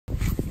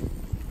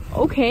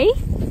Okay.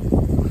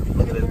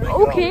 Look at this big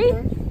Okay.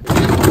 dog.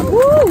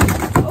 Woo!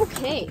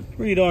 Okay.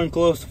 Pretty darn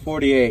close to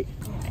 48.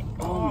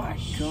 Oh my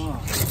god.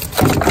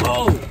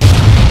 Oh!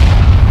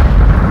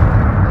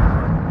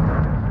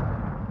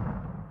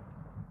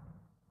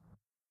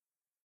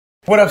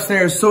 What up,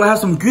 Stairs? So I have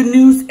some good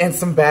news and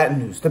some bad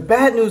news. The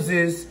bad news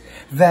is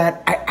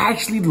that I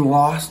actually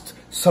lost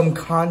some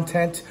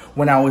content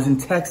when I was in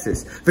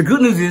Texas. The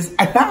good news is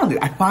I found it.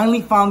 I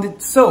finally found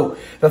it. So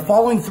the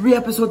following 3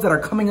 episodes that are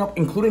coming up,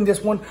 including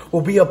this one,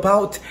 will be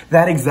about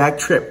that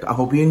exact trip. I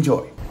hope you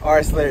enjoy. All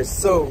right, Slayers,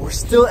 so we're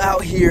still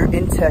out here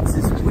in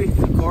Texas with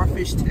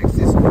Garfish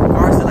Texas,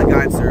 Garcella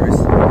Guide Service.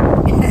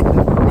 And if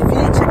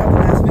you didn't check out the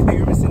last video,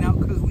 you're missing out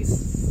because we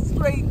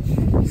straight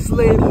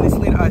slayed,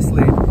 I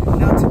slayed.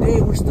 Now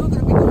today, we're still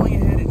gonna be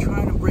going ahead and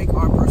trying to break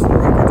our personal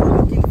records. We're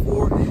looking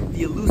for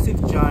the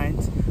elusive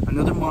giant,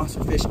 another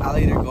monster fish,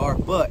 alligator gar,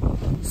 but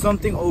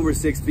something over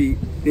 6 feet.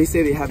 They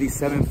say they have these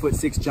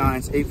 7'6"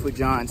 giants, 8-foot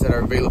giants that are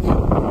available.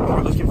 And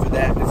we're looking for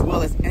that, as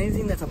well as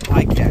anything that's a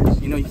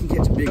bycatch. You know, you can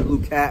catch a big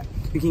blue cat,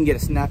 you can get a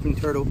snapping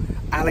turtle,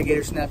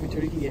 alligator snapping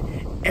turtle, you can get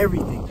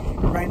everything.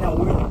 And right now,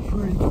 we're in a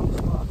pretty cool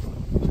spot.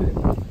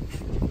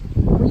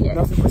 Yeah.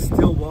 Nothing but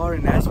still water,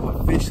 and that's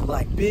what fish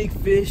like. Big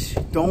fish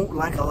don't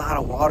like a lot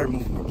of water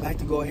movement. They like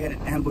to go ahead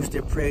and ambush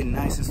their prey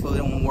nice and slow. They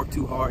don't want to work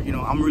too hard. You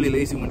know, I'm really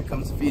lazy when it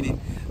comes to feeding.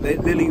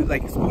 Lily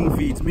like spoon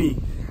feeds me,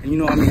 and you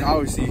know, I mean,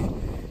 obviously,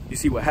 you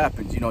see what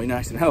happens. You know, you're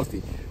nice and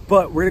healthy.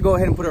 But we're gonna go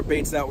ahead and put our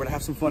baits out. We're gonna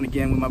have some fun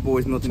again with my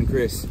boys Milton and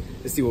Chris.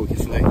 Let's see what we can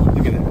slay.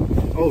 Look at that.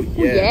 Oh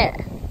yeah. Oh, yeah.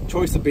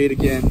 Choice of bait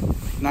again.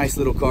 Nice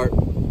little carp.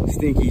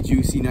 Stinky,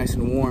 juicy, nice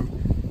and warm.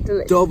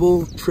 Delicious.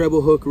 Double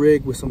treble hook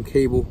rig with some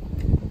cable.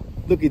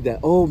 Look at that.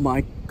 Oh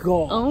my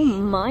god. Oh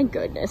my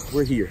goodness.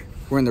 We're here.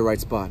 We're in the right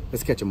spot.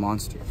 Let's catch a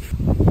monster.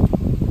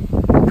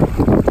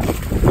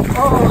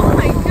 Oh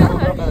my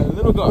god.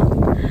 Little gar.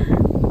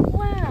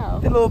 Wow.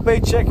 Did a little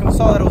bait check and we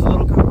saw that it was a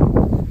little gar.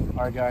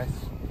 Alright guys.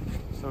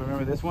 So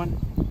remember this one?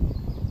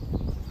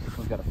 This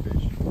one's got a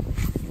fish.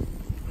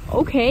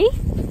 Okay.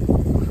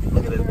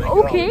 Look at this big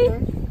Okay.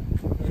 dog.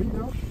 There you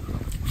go.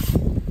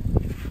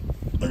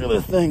 Look at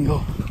this thing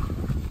go.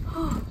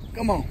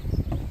 Come on.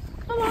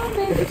 Come on,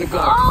 baby. It's a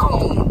gar.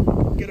 Oh. Come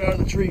on. Get out of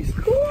the trees.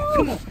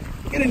 Come on.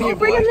 Get in here, boy.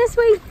 Bring him this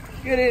way.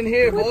 Get in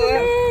here, Whip boy.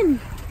 him in.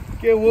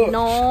 Get whooped.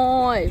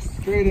 Nice.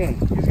 Straight in.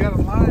 He's got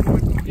a line.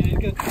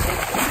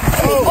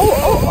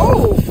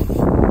 Oh.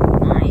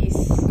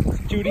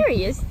 Nice. Judy. There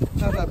he is.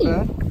 Not that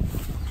bad.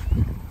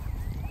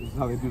 This is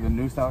how they do the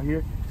noose out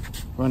here.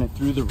 Run it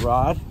through the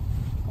rod,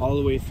 all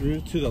the way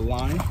through to the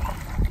line,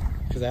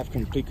 because I have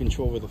complete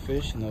control over the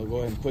fish, and they'll go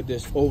ahead and put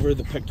this over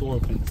the pectoral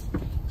fins.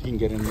 You can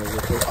get in there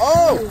with it.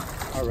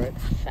 Oh! All right.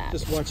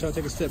 Just watch out.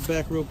 Take a step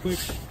back real quick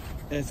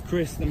as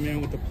Chris, the man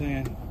with the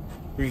plan,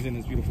 brings in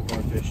this beautiful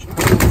garfish.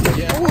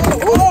 Yeah.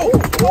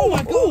 Oh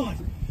my god!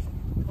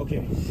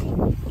 Okay.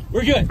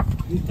 We're good.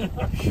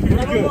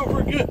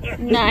 We're good.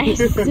 Nice.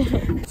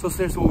 So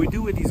Stairs, what we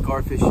do with these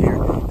garfish here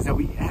is that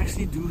we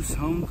actually do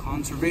some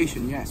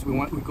conservation. Yes, we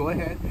go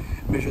ahead,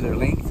 measure their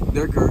length,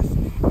 their girth,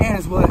 and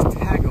as well as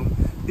tag them,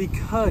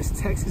 because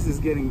Texas is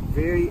getting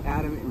very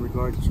adamant in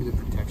regards to the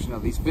protection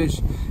of these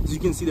fish. As you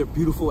can see, they're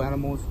beautiful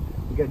animals.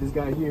 We got this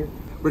guy here.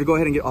 We're gonna go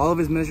ahead and get all of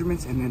his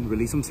measurements and then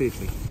release them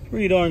safely.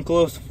 Pretty darn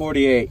close to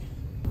 48.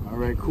 All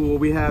right, cool. What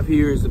we have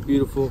here is a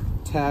beautiful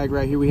tag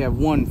right here. We have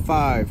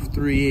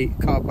 1538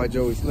 caught by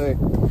Joey Slay.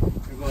 We're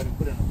going to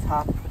put it on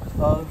top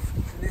of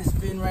this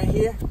fin right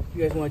here.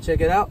 You guys want to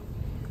check it out?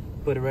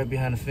 Put it right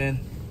behind the fin.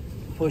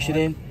 Push it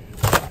in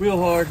real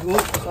hard.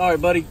 Whoops, sorry,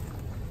 buddy.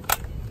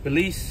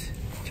 Release,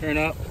 turn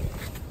up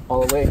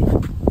all the way,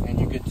 and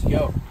you're good to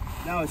go.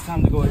 Now it's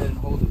time to go ahead and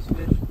hold this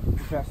fish.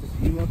 Pass this to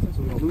you, Milton,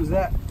 so we don't lose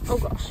that. Oh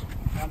gosh.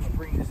 I'm gonna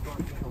bring this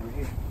garfish over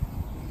here.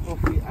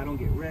 Hopefully I don't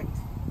get wrecked.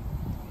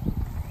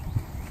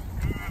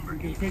 Remember,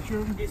 get a picture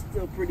of him. It's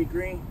still pretty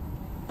green.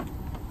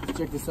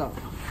 Check this out.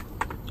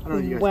 I don't know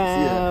if you guys can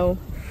see that. Wow.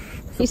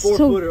 He's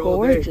so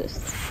gorgeous.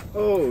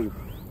 Oh,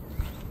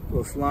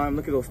 little slime.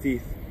 Look at those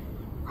teeth.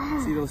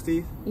 See those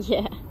teeth?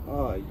 Yeah.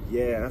 Oh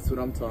yeah, that's what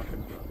I'm talking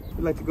about.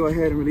 We'd like to go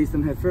ahead and release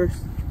them head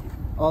first,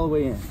 all the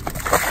way in.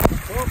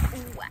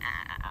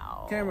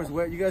 Wow. Camera's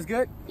wet. You guys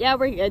good? Yeah,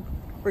 we're good.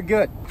 We're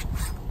good.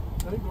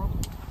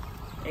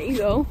 There you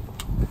go.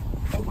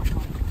 Oh my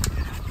god.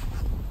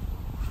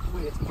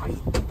 Wait, it's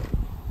biting.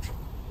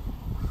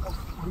 Oh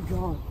my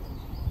god.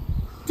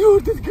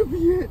 Dude, this could be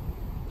it.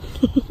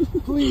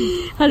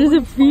 Please. How does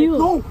it feel?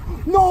 No!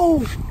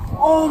 No!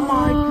 Oh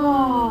my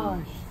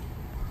gosh.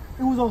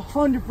 It was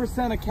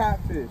 100% a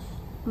catfish.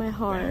 My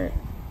heart.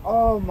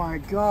 Oh my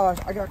gosh.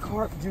 I got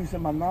carp juice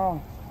in my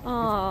mouth. Aww.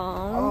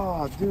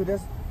 Oh, dude,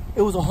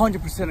 it was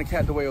 100% a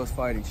cat the way it was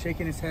fighting.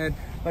 Shaking his head.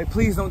 Like,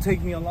 please don't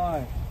take me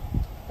alive.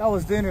 That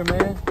was dinner,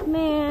 man.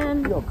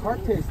 Man. Yo,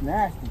 carp tastes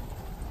nasty.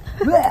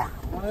 Blech.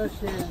 Oh,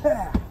 shit.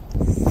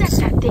 Such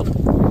that thing.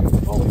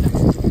 Oh,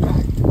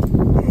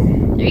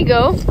 there you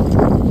go.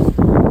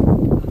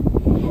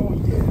 oh,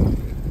 yeah.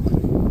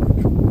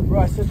 Bro,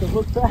 I set the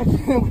hook back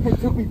and it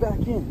took me back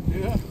in.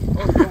 Yeah.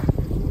 Oh, yeah.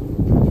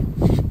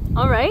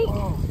 All right.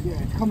 Oh, yeah,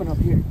 it's coming up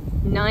here.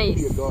 Nice.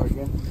 Give you a guard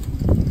again.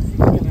 See if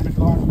we can land a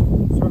guard.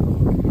 Circle.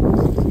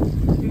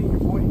 Get in here,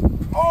 boy.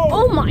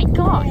 Oh my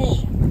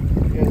gosh.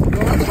 Yes,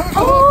 guard.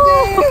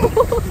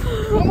 Oh!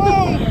 Come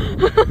on!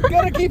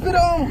 Gotta keep it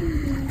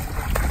on!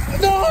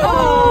 No!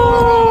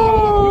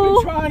 Oh!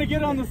 We've been trying to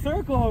get on the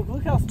circle.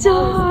 Look how small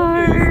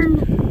Darn.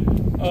 this is.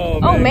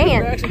 Oh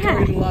man. We're actually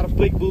targeting a lot of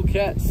big blue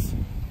cats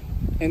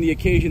and the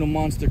occasional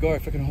monster gar.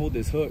 If I can hold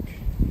this hook.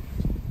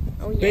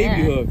 Oh, yeah.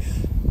 Baby hooks.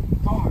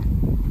 Guard.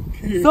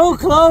 So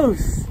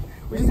close!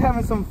 We're just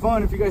having some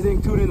fun. If you guys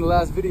didn't tune in the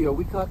last video,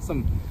 we caught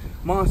some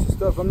monster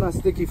stuff. I'm not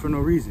sticky for no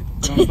reason.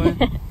 You know what I'm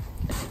saying?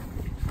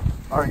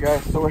 Alright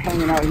guys, so we're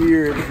hanging out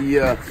here at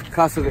the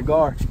Casa de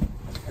Gar.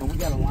 And we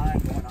got a line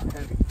going on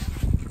heavy.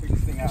 Check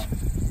this thing out.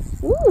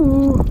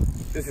 Ooh.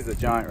 This is a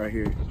giant right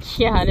here.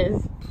 Yeah, it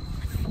is.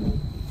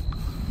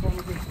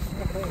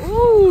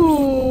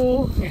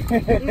 Ooh.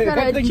 You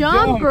got a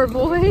jumper,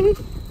 boy.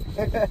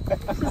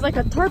 This is like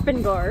a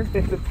tarpon gar.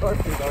 It's a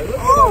tarpon gar.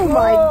 Oh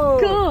my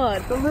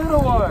god. The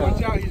little one.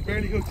 Watch out, he's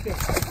barely hooked up.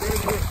 He's barely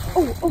hooked.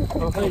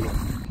 Oh.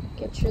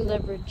 Get your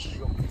leverage.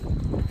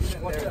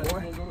 There, boy.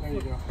 There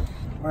you go.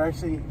 Or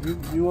actually,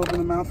 you open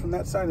the mouth from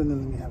that side and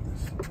then let me have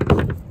this.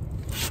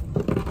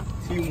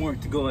 Teamwork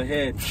to go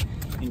ahead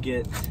and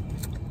get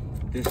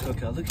this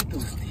hook out. Look at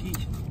those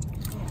teeth.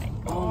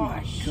 Oh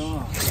my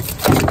god.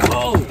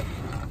 Oh!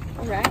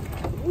 Alright.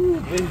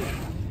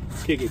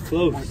 Kick it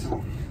close.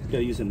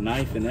 Gotta use a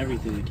knife and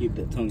everything to keep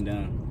that tongue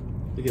down.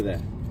 Look at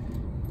that.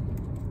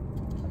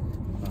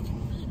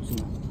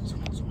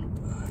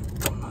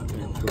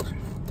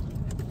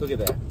 Look at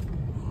that.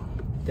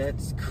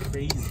 That's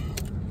crazy.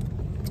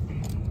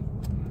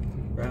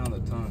 Right on the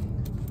tongue.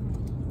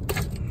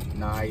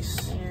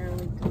 Nice. There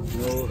we go.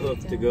 No hook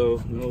to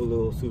go, no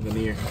little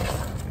souvenir.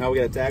 Now we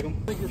gotta tag him.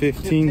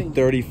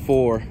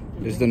 1534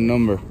 is the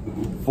number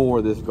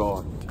for this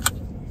gar.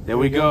 There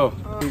we go.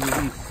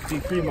 Be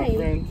free, my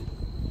friend.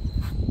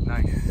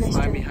 Nice. Nice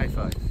Miami job. high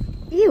five.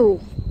 Ew.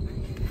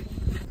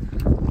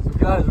 So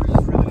guys, we're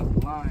just reeling up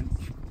the lines.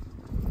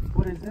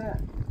 What is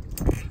that?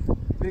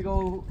 Big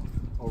old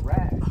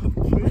rat.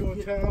 Big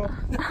old towel.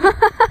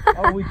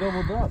 Oh, we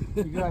doubled up.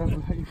 You got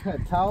a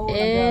towel.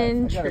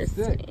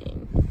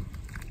 Interesting.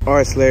 All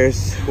right,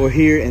 Slayers, we're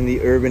here in the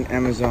urban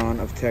Amazon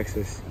of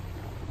Texas.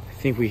 I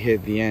think we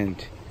hit the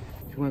end.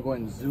 If you want to go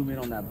ahead and zoom in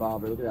on that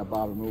bobber, look at that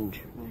bobber move.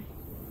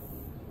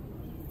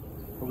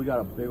 But we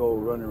got a big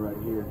old runner right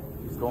here.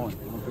 He's going.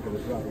 I'm gonna pick up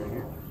this shot right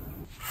here.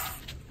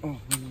 Oh,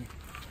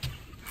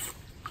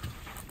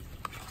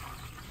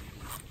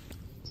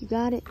 You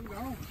got it?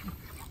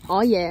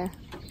 Oh yeah.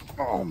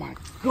 oh my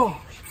gosh.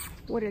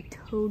 What a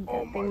toad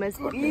that thing must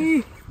God.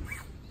 be.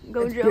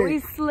 Go That's Joey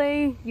big.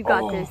 Slay. You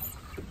got Oh. this.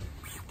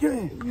 Get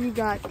in. You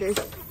got this.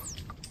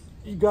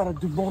 You gotta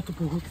do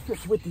multiple hook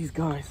fish with these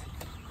guys.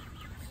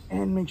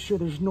 And make sure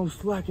there's no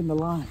slack in the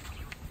line.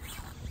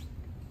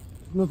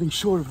 Nothing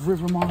short of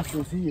river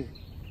monsters here.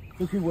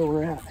 Look at where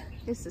we're at.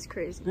 This is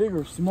crazy. Big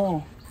or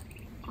small.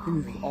 Oh, This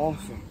is man.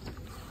 awesome.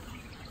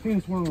 I think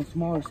it's one on a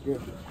smaller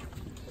scale.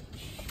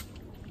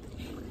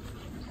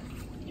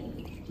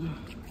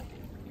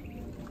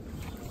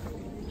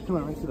 Come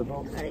on, right to the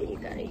boat. Got it, you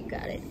got it, you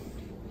got it.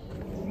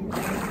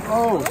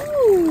 Oh,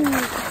 Ooh.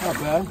 not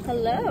bad.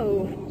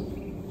 Hello.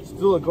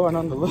 Still a gar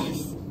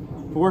nonetheless.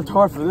 Worked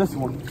hard for this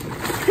one.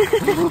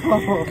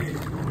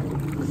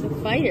 It's a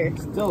fighter.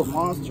 Still a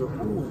monster.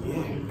 Oh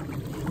yeah.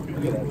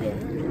 Look at that guy.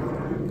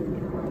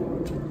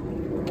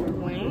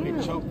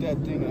 Wow. Choke that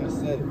thing and I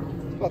said it.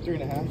 It's about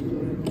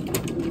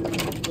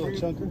 3.5. Little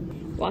chunker.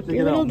 Walk Look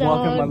your at little that,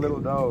 walking my dog.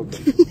 little dog.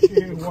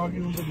 Yeah,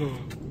 walking on the dog.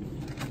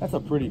 That's a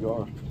pretty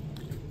gar.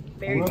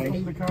 Very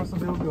Welcome good. to Casa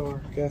del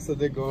Gar. Casa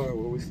de Gar,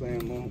 where we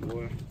slam on,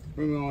 boy.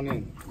 Bring me on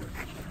in.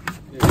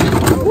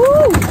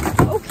 Woo!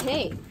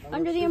 Okay.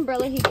 Under the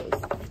umbrella he goes.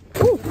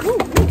 Ooh, ooh, ooh.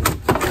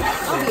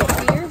 I'll be up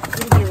here. You're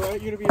gonna be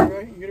alright, you're gonna be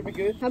alright, you're gonna be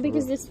good. How big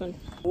is this one?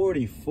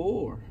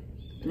 44.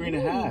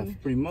 3.5,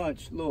 pretty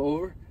much. A little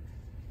over.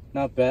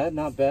 Not bad,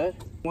 not bad.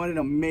 What an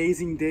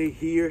amazing day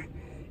here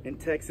in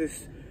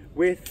Texas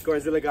with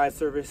Garzilla Guide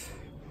Service,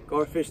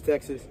 Garfish,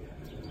 Texas.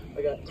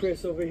 I got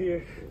Chris over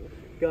here,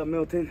 got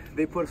Milton.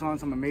 They put us on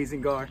some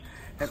amazing gar.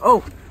 And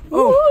oh,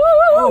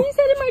 You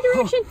said in my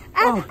direction.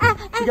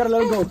 you gotta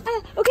let him go.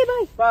 Okay,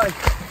 bye. Bye.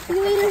 See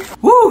you later.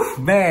 Woo,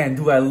 man,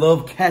 do I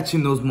love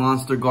catching those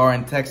monster gar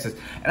in Texas.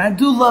 And I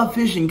do love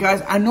fishing,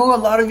 guys. I know a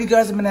lot of you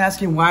guys have been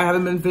asking why I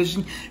haven't been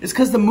fishing. It's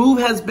because the move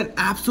has been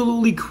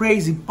absolutely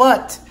crazy,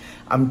 but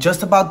I'm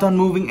just about done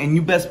moving, and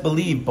you best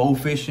believe bow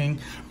fishing,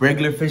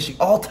 regular fishing,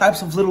 all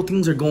types of little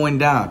things are going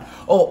down.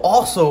 Oh,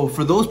 also,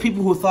 for those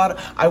people who thought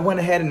I went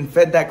ahead and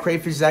fed that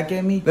crayfish Zach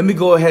gave me, let me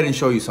go ahead and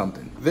show you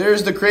something.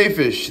 There's the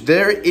crayfish.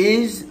 There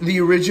is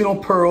the original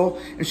Pearl,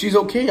 and she's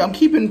okay. I'm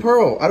keeping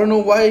Pearl. I don't know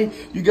why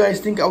you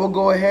guys think I will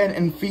go ahead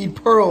and feed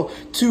Pearl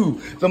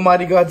to the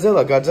mighty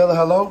Godzilla. Godzilla,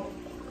 hello?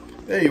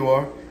 There you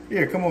are.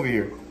 Here, come over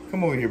here.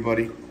 Come over here,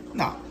 buddy.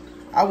 Nah,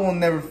 I will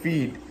never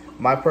feed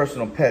my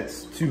personal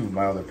pets to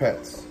my other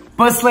pets.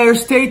 But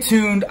Slayers, stay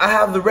tuned. I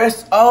have the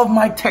rest of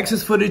my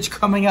Texas footage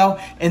coming out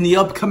in the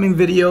upcoming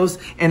videos,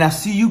 and I'll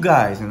see you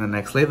guys in the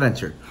next Slay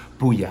Venture.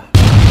 Booyah.